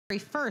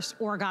first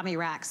origami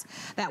racks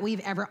that we've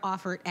ever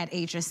offered at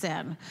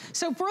HSN.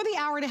 So for the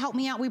hour to help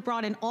me out, we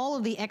brought in all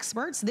of the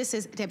experts. This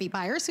is Debbie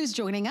Byers, who's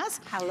joining us.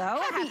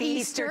 Hello, happy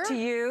Easter to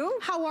you.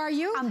 How are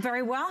you? I'm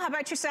very well. How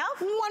about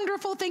yourself?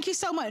 Wonderful. Thank you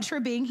so much for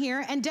being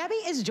here. And Debbie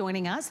is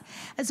joining us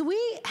as we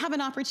have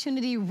an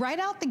opportunity right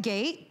out the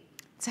gate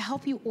to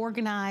help you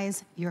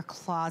organize your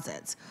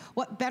closets.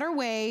 What better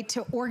way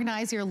to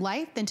organize your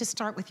life than to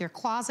start with your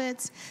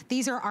closets?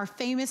 These are our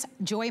famous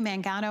Joy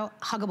Mangano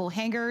Huggable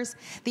hangers.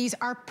 These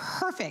are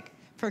perfect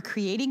for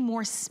creating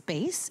more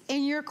space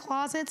in your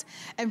closets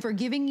and for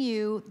giving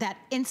you that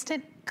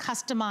instant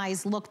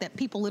customized look that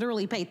people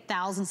literally pay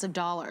thousands of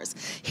dollars.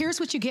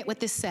 Here's what you get with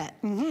this set.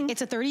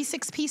 It's a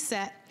 36-piece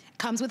set.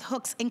 Comes with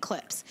hooks and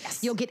clips.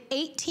 Yes. You'll get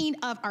 18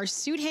 of our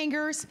suit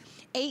hangers,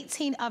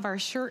 18 of our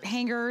shirt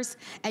hangers,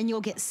 and you'll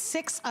get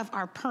 6 of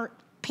our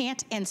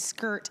pant and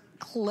skirt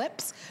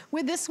clips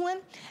with this one.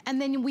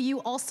 And then you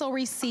also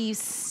receive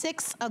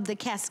 6 of the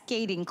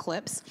cascading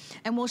clips.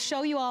 And we'll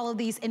show you all of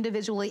these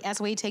individually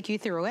as we take you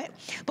through it.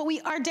 But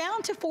we are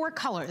down to 4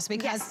 colors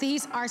because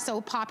these are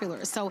so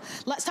popular. So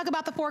let's talk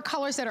about the 4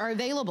 colors that are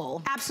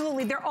available.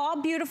 Absolutely, they're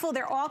all beautiful,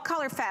 they're all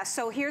color fast.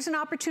 So here's an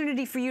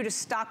opportunity for you to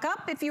stock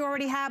up if you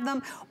already have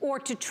them, or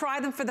to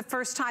try them for the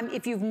first time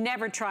if you've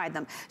never tried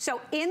them.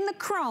 So in the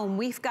chrome,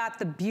 we've got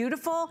the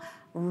beautiful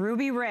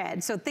ruby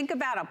red. So think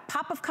about a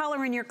pop of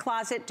color in your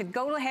closet to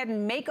go ahead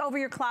and make over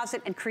your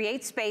closet and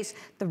create space.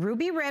 The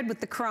ruby red with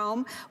the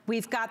chrome.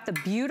 We've got the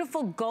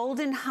beautiful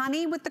golden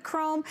honey with the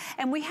chrome.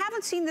 And we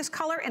haven't seen this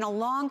color in a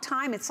long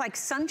time. It's like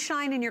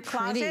sunshine in your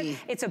closet. Pretty.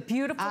 It's a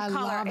beautiful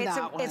color. Love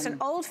that one. It's an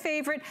old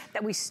favorite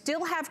that we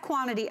still have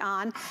quantity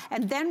on.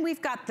 And then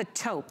we've got the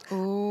taupe.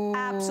 Ooh.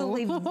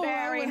 Absolutely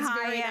very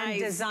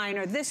high-end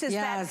designer. This is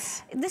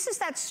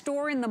that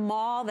store in the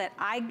mall that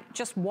I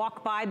just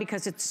walk by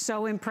because it's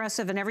so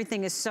impressive and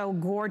everything is so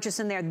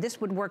gorgeous in there.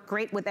 This would work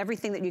great with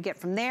everything that you get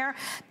from there.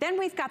 Then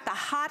we've got the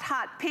hot,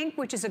 hot pink,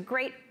 which is a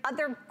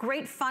other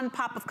great fun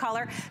pop of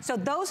color. So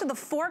those are the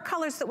 4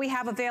 colors that we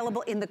have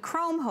available in the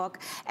chrome hook.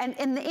 And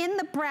in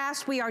the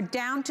brass, we are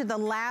down to the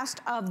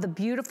last of the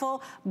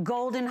beautiful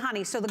golden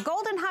honey. So the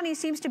golden honey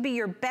seems to be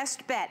your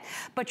best bet,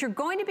 but you're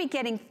going to be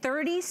getting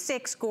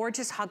 36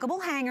 gorgeous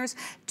huggable hangers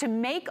to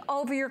make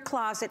over your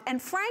closet and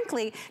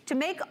frankly, to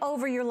make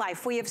over your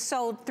life. We have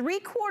sold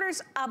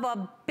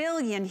 750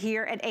 million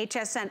here at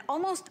HSN,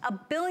 almost 1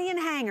 billion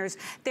hangers.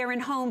 They're in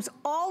homes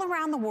all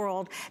around the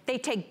world. They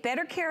take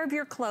better care of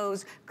your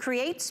clothes,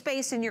 create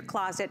space in your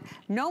closet,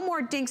 no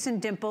more dinks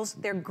and dimples.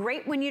 They're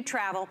great when you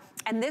travel.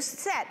 And this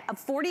set of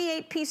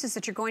 48 pieces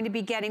that you're going to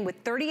be getting with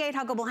 38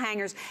 huggable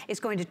hangers is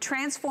going to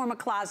transform a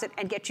closet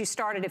and get you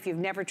started if you've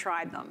never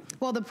tried them.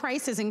 Well, the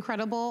price is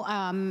incredible.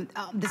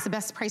 This is the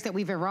best price that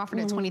we've ever offered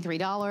at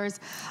 $23.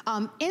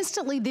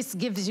 Instantly, this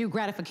gives you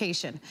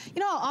gratification.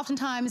 You know,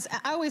 oftentimes,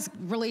 I always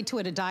relate to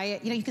it a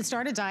diet. You know, you can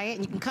start a diet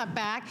and you can cut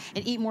back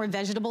and eat more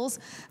vegetables,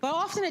 but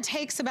often it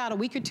takes about a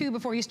week or 2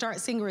 before you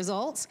start seeing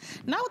results.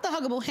 Not with the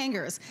huggable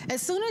hangers.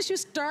 As soon as you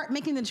start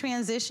making the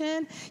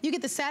transition, you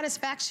get the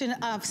satisfaction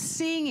of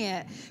seeing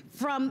it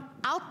from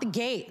out the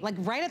gate, like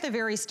right at the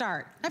very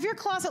start. Now, if your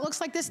closet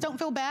looks like this, don't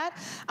feel bad.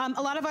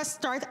 A lot of us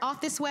start off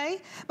this way,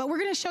 but we're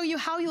gonna show you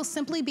how you'll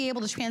simply be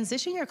able to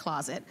transition your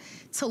closet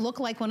to look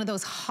like one of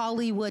those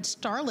Hollywood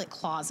starlet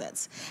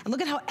closets. And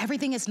look at how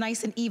everything is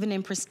nice and even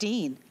and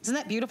pristine. Isn't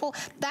that beautiful?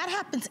 That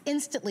happens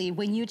instantly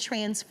when you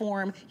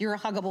transform your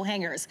huggable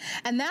hangers.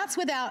 And that's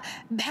without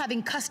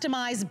having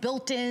customized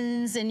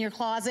built-ins in your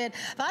closet.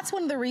 That's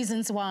one of the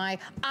reasons why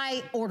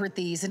I ordered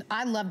these and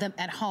I love them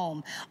at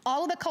home.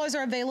 All of the colors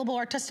are available.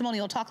 Our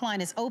testimonial talk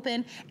line is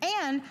open,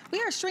 and we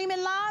are streaming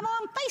live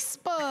on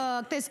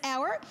Facebook this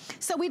hour.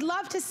 So we'd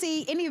love to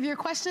see any of your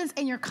questions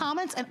and your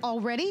comments. And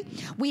already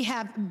we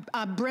have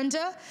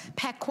Brenda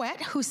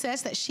Paquette, who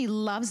says that she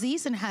loves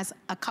these and has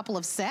a couple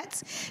of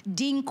sets.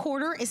 Dean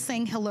Corder is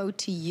saying hello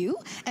to you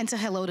and to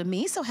hello to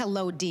me. So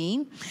hello,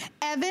 Dean.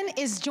 Evan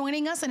is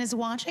joining us and is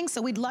watching.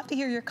 So we'd love to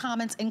hear your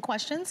comments and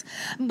questions.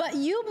 But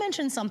you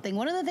mentioned something.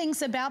 One of the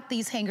things about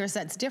these hangers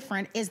that's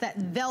different is that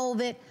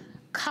velvet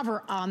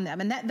cover on them.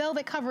 And that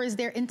velvet cover is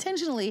there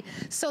intentionally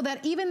so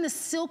that even the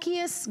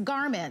silkiest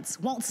garments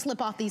won't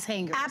slip off these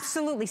hangers.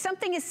 Absolutely.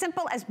 Something as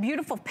simple as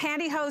beautiful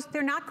pantyhose,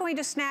 they're not going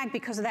to snag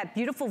because of that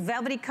beautiful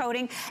velvety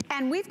coating.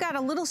 And we've got a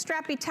little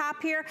strappy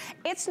top here.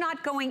 It's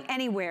not going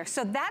anywhere.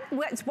 So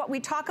that's what we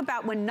talk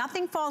about when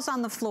nothing falls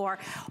on the floor.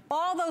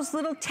 All those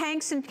little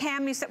tanks and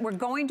camis that we're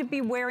going to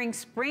be wearing,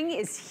 spring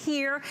is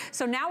here.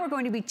 So now we're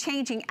going to be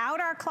changing out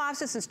our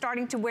closets and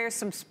starting to wear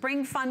some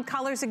spring fun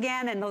colors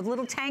again, and those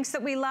little tanks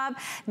that we love.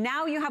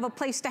 Now you have a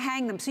place to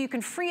hang them, so you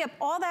can free up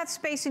all that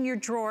space in your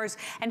drawers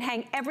and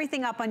hang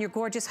everything up on your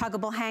gorgeous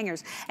huggable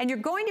hangers. And you're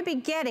going to be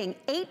getting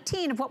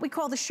 18 of what we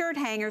call the shirt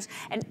hangers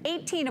and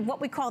 18 of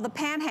what we call the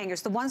pant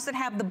hangers, the ones that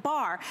have the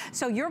bar.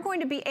 So you're going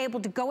to be able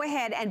to go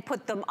ahead and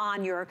put them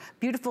on your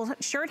beautiful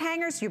shirt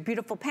hangers, your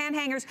beautiful pant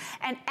hangers,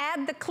 and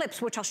add the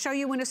clips, which I'll show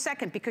you in a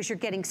second, because you're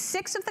getting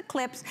 6 of the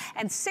clips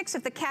and 6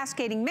 of the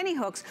cascading mini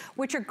hooks,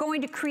 which are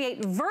going to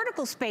create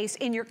vertical space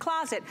in your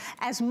closet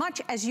as much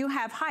as you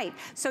have height.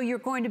 So you're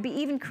going to be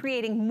even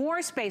creating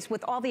more space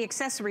with all the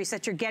accessories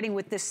that you're getting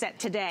with this set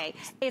today.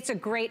 It's a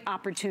great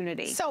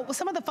opportunity. So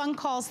some of the fun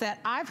calls that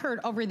I've heard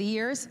over the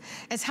years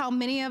is how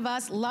many of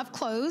us love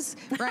clothes,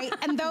 right?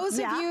 And those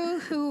of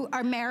you who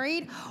are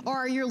married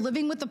or you're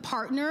living with a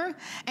partner,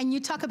 and you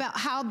talk about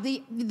how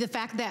the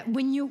fact that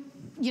when you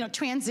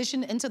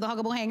transition into the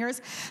Huggable hangers,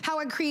 how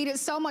it created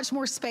so much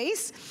more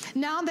space.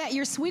 Now that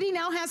your sweetie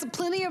now has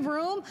plenty of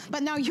room,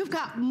 but now you've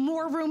got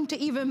more room to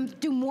even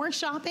do more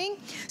shopping.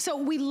 So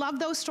we love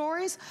those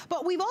stories,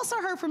 but we've also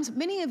heard from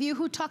many of you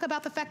who talk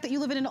about the fact that you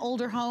live in an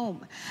older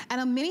home.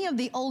 And many of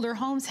the older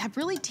homes have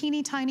really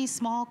teeny tiny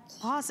small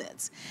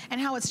closets, and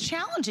how it's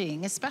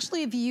challenging,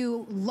 especially if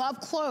you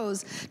love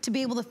clothes, to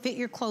be able to fit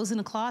your clothes in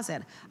a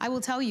closet. I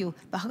will tell you,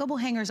 the Huggable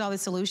hangers are the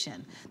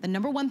solution. The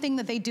number one thing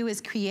that they do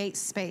is create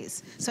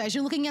space. So as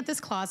you're looking at this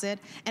closet,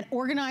 and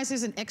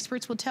organizers and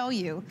experts will tell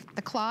you,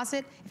 the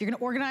closet, if you're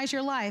gonna organize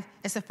your life,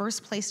 is the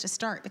first place to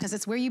start, because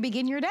it's where you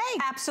begin your day.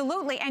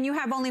 Absolutely, and you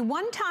have only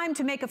one time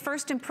to make a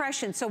first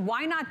impression, so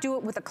why not do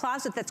it with a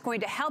closet that's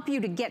going to help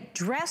you to get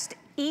dressed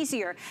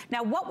easier.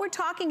 Now, what we're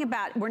talking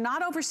about, we're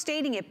not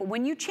overstating it, but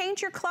when you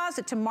change your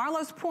closet, to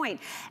Marlo's point,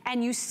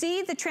 and you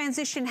see the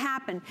transition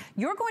happen,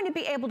 you're going to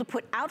be able to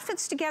put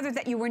outfits together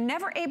that you were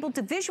never able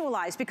to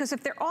visualize, because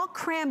if they're all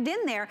crammed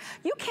in there,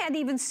 you can't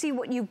even see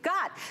what you've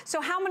got. So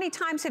how many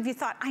times have you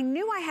thought, I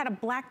knew I had a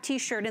black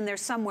t-shirt in there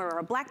somewhere, or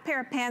a black pair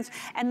of pants,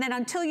 and then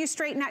until you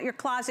straighten out your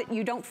closet,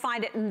 you don't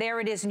find it, and there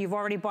it is, and you've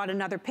already bought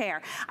another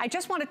pair. I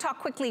just want to talk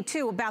quickly,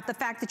 too, about the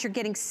fact that you're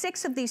getting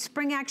 6 of these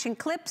spring action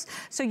clips,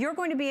 so you're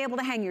going to be able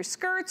to hang your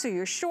skirts or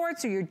your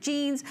shorts or your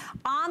jeans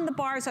on the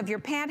bars of your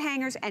pant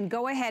hangers, and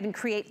go ahead and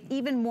create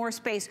even more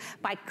space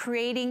by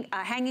creating,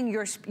 hanging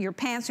your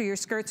pants or your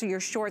skirts or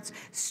your shorts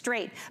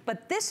straight.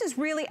 But this is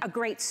really a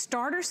great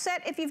starter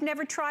set if you've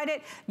never tried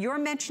it. You're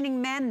mentioning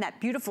men, that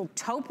beautiful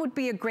taupe would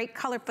be a great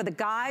color for the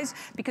guys,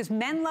 because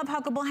men love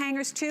Huggable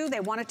hangers too. They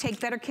want to take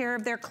better care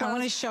of their clothes. I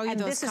want to show you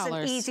those colors. And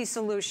this is an easy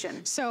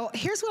solution. So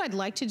here's what I'd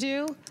like to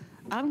do.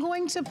 I'm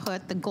going to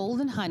put the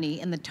golden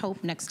honey and the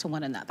taupe next to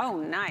one another.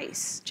 Oh,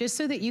 nice. Just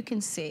so that you can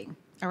see,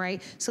 all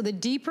right? So the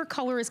deeper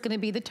color is gonna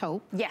be the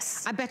taupe.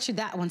 Yes. I bet you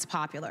that one's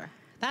popular.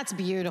 That's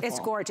beautiful. It's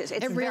gorgeous.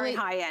 It's very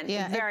high end.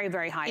 Yeah, very,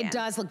 very high end. It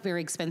does look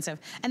very expensive.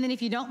 And then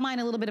if you don't mind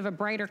a little bit of a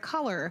brighter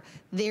color,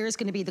 there's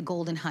gonna be the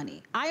golden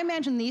honey. I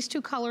imagine these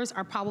two colors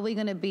are probably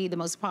gonna be the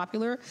most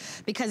popular,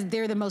 because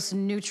they're the most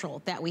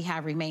neutral that we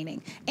have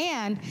remaining.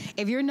 And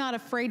if you're not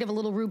afraid of a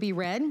little ruby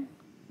red,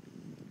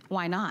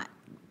 why not?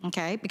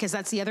 Okay, because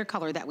that's the other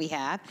color that we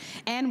have.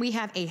 And we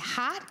have a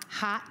hot,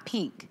 hot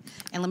pink.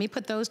 And let me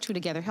put those two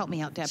together. Help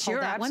me out, Deb. Sure,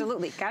 hold that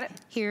absolutely. One. Got it.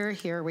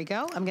 Here we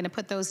go. I'm gonna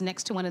put those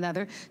next to one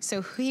another.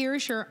 So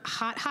here's your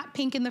hot, hot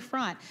pink in the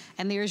front,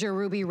 and there's your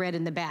ruby red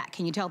in the back.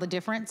 Can you tell the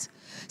difference?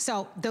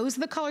 So those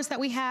are the colors that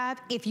we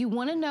have. If you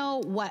wanna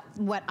know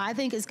what I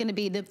think is gonna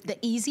be the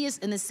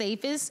easiest and the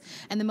safest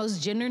and the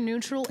most gender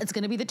neutral, it's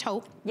gonna be the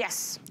taupe.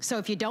 Yes. So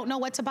if you don't know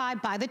what to buy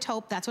the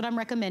taupe. That's what I'm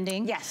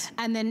recommending. Yes.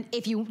 And then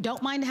if you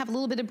don't mind to have a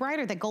little bit of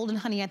brighter, that golden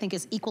honey I think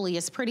is equally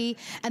as pretty.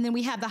 And then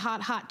we have the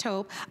hot, hot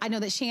taupe. I know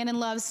that Shannon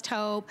loves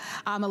taupe.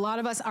 A lot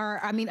of us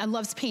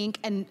loves pink,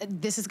 and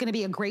this is gonna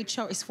be a great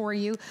choice for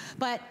you.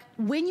 But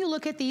when you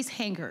look at these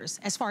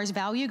hangers, as far as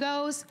value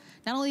goes,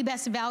 not only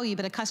best value,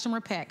 but a customer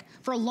pick.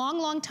 For a long,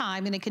 long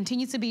time, and it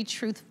continues to be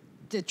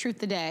the truth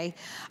today,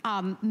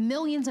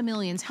 millions and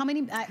millions. How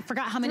many? I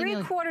forgot how many.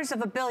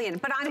 $750 million.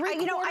 But I'm,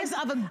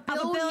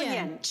 $750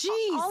 million.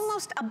 Jeez.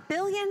 Almost a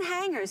billion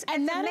hangers.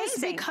 And it's that amazing.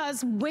 is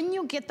because when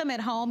you get them at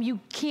home, you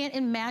can't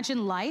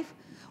imagine life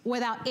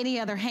without any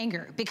other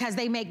hanger, because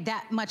they make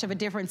that much of a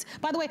difference.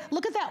 By the way,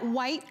 look at that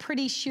white,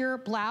 pretty sheer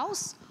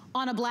blouse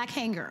on a black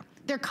hanger.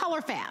 They're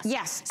color fast.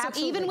 Yes, so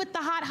absolutely. Even with the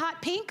hot,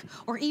 hot pink,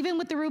 or even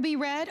with the ruby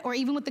red, or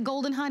even with the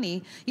golden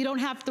honey, you don't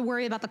have to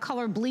worry about the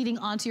color bleeding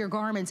onto your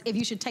garments if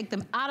you should take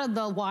them out of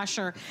the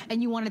washer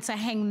and you wanted to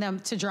hang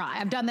them to dry.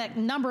 I've done that a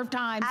number of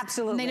times.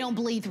 Absolutely. And they don't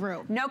bleed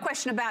through. No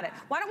question about it.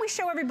 Why don't we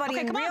show everybody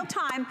in real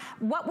time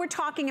what we're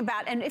talking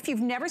about, and if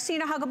you've never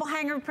seen a Huggable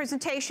hanger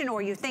presentation,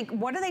 or you think,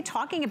 what are they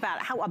talking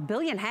about? How a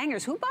billion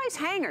hangers? Who buys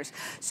hangers?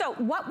 So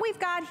what we've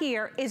got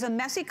here is a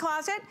messy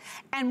closet,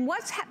 and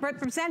what's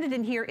represented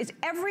in here is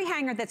every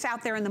hanger that's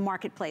out there in the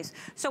marketplace.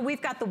 So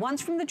we've got the ones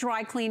from the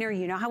dry cleaner,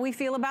 you know how we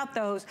feel about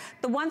those.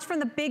 The ones from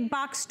the big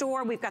box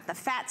store, we've got the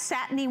fat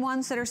satiny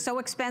ones that are so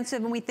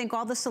expensive, and we think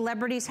all the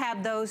celebrities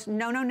have those.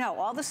 No, no, no.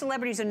 All the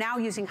celebrities are now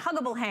using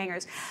Huggable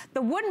hangers.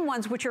 The wooden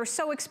ones, which are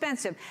so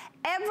expensive.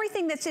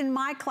 Everything that's in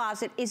my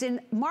closet is in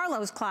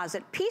Marlo's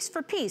closet, piece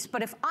for piece.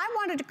 But if I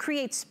wanted to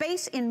create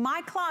space in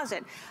my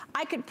closet,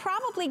 I could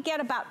probably get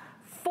about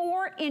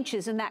 4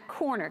 inches in that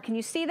corner. Can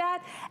you see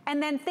that?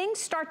 And then things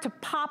start to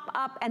pop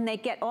up and they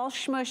get all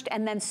smushed,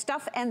 and then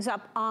stuff ends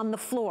up on the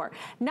floor.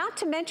 Not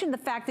to mention the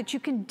fact that you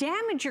can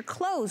damage your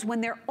clothes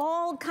when they're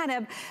all kind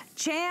of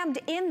jammed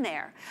in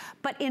there.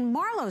 But in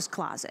Marlo's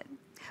closet,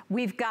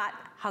 we've got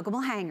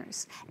Huggable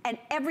hangers, and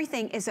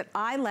everything is at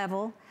eye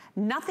level.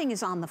 Nothing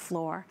is on the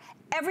floor.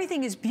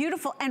 Everything is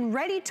beautiful and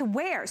ready to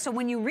wear. So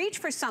when you reach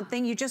for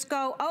something, you just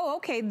go, oh,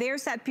 okay,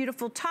 there's that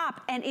beautiful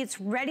top, and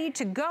it's ready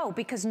to go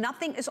because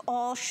nothing is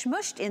all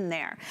smushed in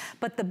there.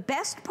 But the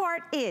best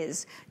part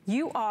is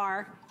you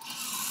are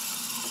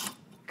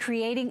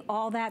creating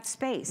all that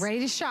space. Ready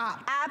to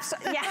shop.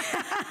 Absolutely,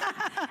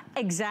 yeah.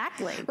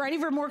 Exactly. Ready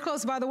for more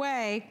clothes, by the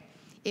way.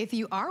 If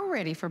you are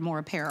ready for more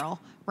apparel,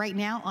 right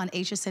now on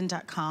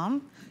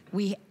hsn.com,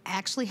 we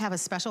actually have a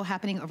special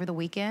happening over the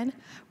weekend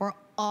where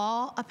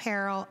all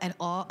apparel and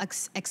all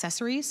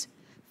accessories,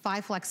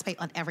 5 flex pay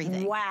on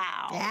everything.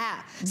 Wow.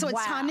 Yeah. So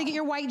it's time to get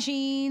your white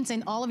jeans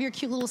and all of your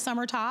cute little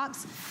summer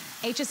tops.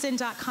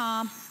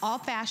 hsn.com, all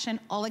fashion,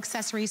 all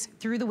accessories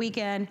through the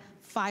weekend,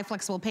 5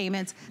 flexible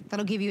payments.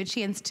 That'll give you a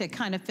chance to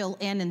kind of fill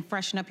in and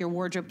freshen up your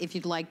wardrobe if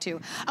you'd like to.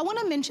 I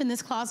wanna mention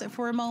this closet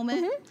for a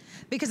moment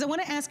because I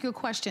wanna ask you a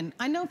question.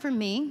 I know for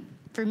me,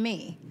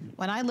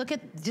 when I look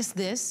at just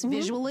this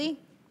visually,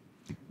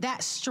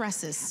 that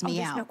stresses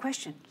me out. There's no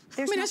question.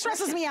 It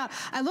stresses me out.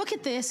 I look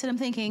at this and I'm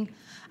thinking,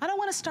 I don't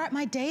wanna start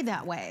my day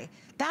that way.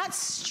 That's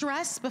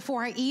stress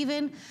before I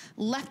even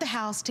left the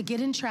house to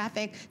get in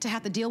traffic, to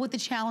have to deal with the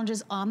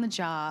challenges on the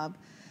job.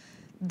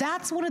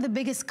 That's one of the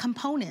biggest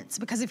components,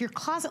 because if your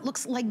closet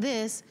looks like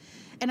this,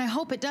 and I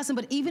hope it doesn't,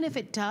 but even if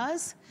it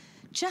does,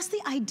 just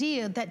the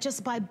idea that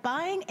just by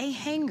buying a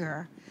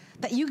hanger,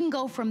 that you can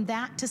go from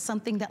that to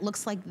something that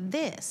looks like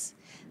this,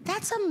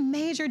 that's a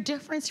major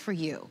difference for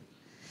you.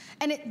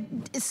 And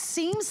it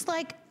seems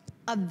like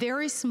a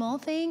very small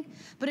thing,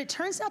 but it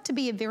turns out to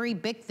be a very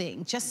big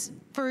thing, just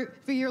for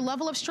your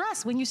level of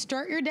stress when you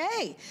start your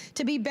day,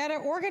 to be better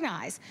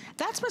organized.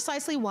 That's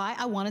precisely why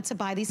I wanted to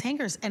buy these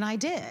hangers, and I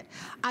did.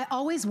 I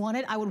always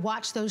wanted, I would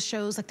watch those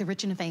shows like The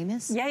Rich and the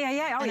Famous.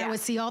 Yeah. I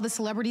would see all the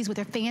celebrities with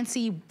their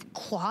fancy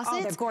closets.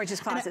 Oh, they're gorgeous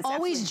closets. And I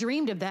always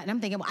dreamed of that, and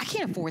I'm thinking, well, I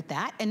can't afford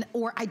that,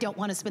 or I don't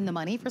want to spend the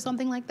money for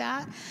something like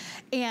that.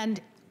 And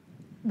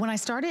when I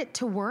started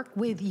to work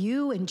with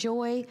you and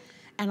Joy,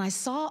 and I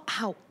saw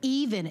how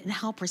even and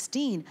how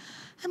pristine,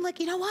 I'm like,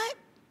 you know what?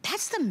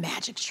 That's the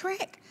magic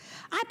trick.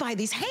 I buy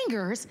these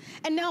hangers,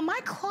 and now my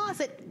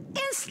closet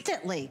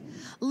instantly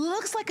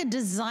looks like a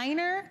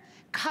designer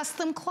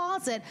custom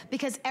closet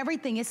because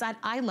everything is at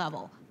eye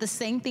level. The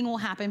same thing will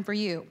happen for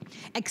you,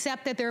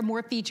 except that there are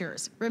more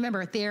features.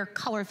 Remember, they're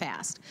color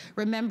fast.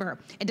 Remember,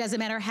 it doesn't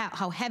matter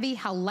how heavy,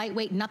 how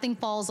lightweight, nothing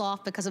falls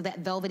off because of that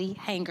velvety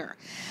hanger.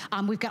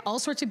 We've got all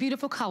sorts of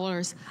beautiful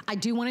colors. I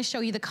do want to show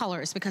you the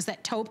colors because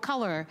that taupe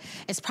color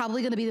is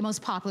probably going to be the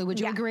most popular. Would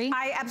you agree?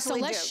 I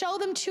absolutely do. So let's show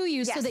them to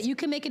you so that you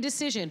can make a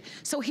decision.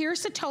 So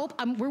here's the taupe.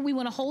 We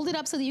want to hold it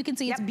up so that you can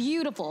see it's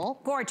beautiful.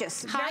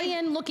 Gorgeous.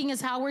 High-end looking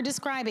is how we're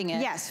describing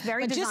it. Yes,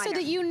 very But designer. just so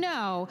that you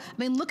know, I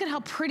mean, look at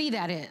how pretty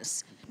that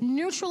is.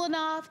 Neutral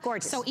enough.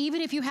 Gorgeous. So even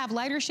if you have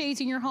lighter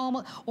shades in your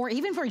home, or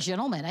even for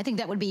gentlemen, I think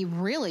that would be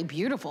really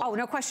beautiful. Oh,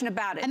 no question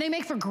about it. And they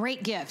make for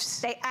great gifts.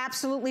 They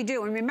absolutely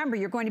do. And remember,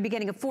 you're going to be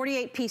getting a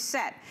 48-piece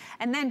set.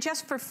 And then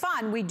just for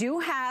fun, we do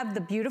have the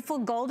beautiful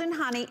Golden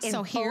Honey in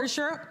So here's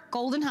your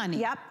Golden Honey.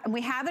 Yep, and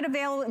we have it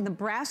available in the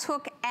brass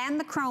hook and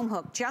the chrome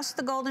hook. Just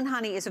the Golden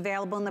Honey is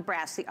available in the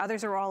brass. The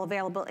others are all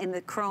available in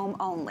the chrome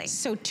only.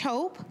 So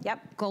taupe,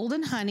 Yep.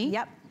 Golden Honey.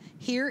 Yep.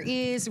 Here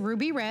is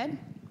Ruby Red.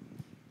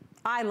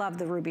 I love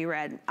the ruby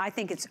red. I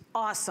think it's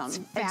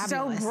awesome. It's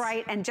so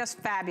bright and just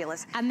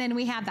fabulous. And then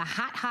we have the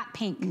hot, hot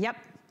pink. Yep.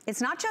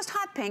 It's not just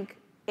hot pink.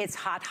 It's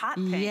hot, hot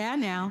pink. Yeah,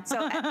 now.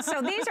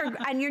 So these are,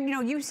 and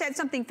you said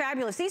something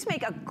fabulous. These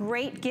make a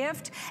great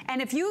gift.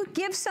 And if you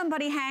give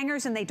somebody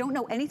hangers and they don't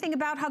know anything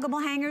about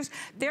Huggable hangers,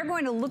 they're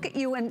going to look at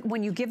you and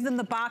when you give them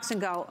the box and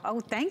go, oh,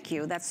 thank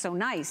you, that's so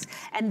nice.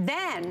 And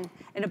then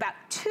in about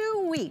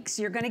 2 weeks,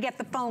 you're gonna get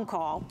the phone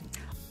call.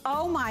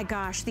 Oh my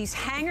gosh, these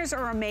hangers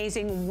are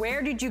amazing.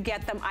 Where did you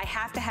get them? I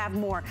have to have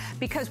more.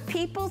 Because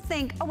people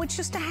think, oh, it's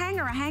just a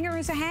hanger. A hanger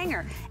is a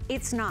hanger.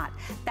 It's not.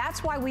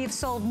 That's why we have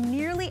sold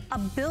nearly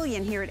 1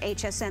 billion here at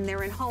HSN.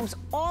 They're in homes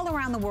all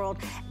around the world,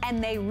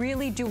 and they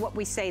really do what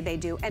we say they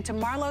do. And to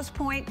Marlo's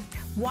point,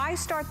 why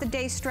start the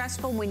day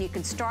stressful when you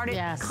can start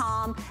it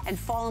calm and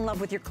fall in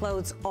love with your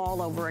clothes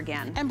all over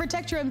again? And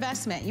protect your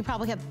investment. You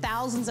probably have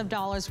thousands of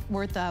dollars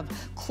worth of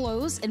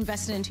clothes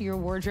invested into your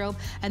wardrobe,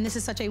 and this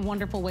is such a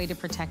wonderful way to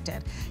protect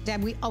it.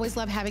 Deb, we always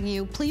love having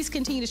you. Please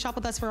continue to shop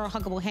with us for our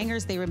Huggable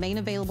hangers. They remain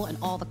available in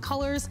all the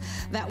colors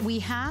that we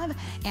have.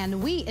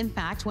 And we, in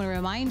fact, want to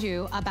remind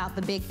you about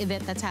the big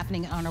event that's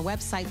happening on our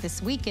website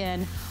this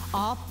weekend.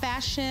 All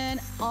fashion,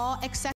 all accessories.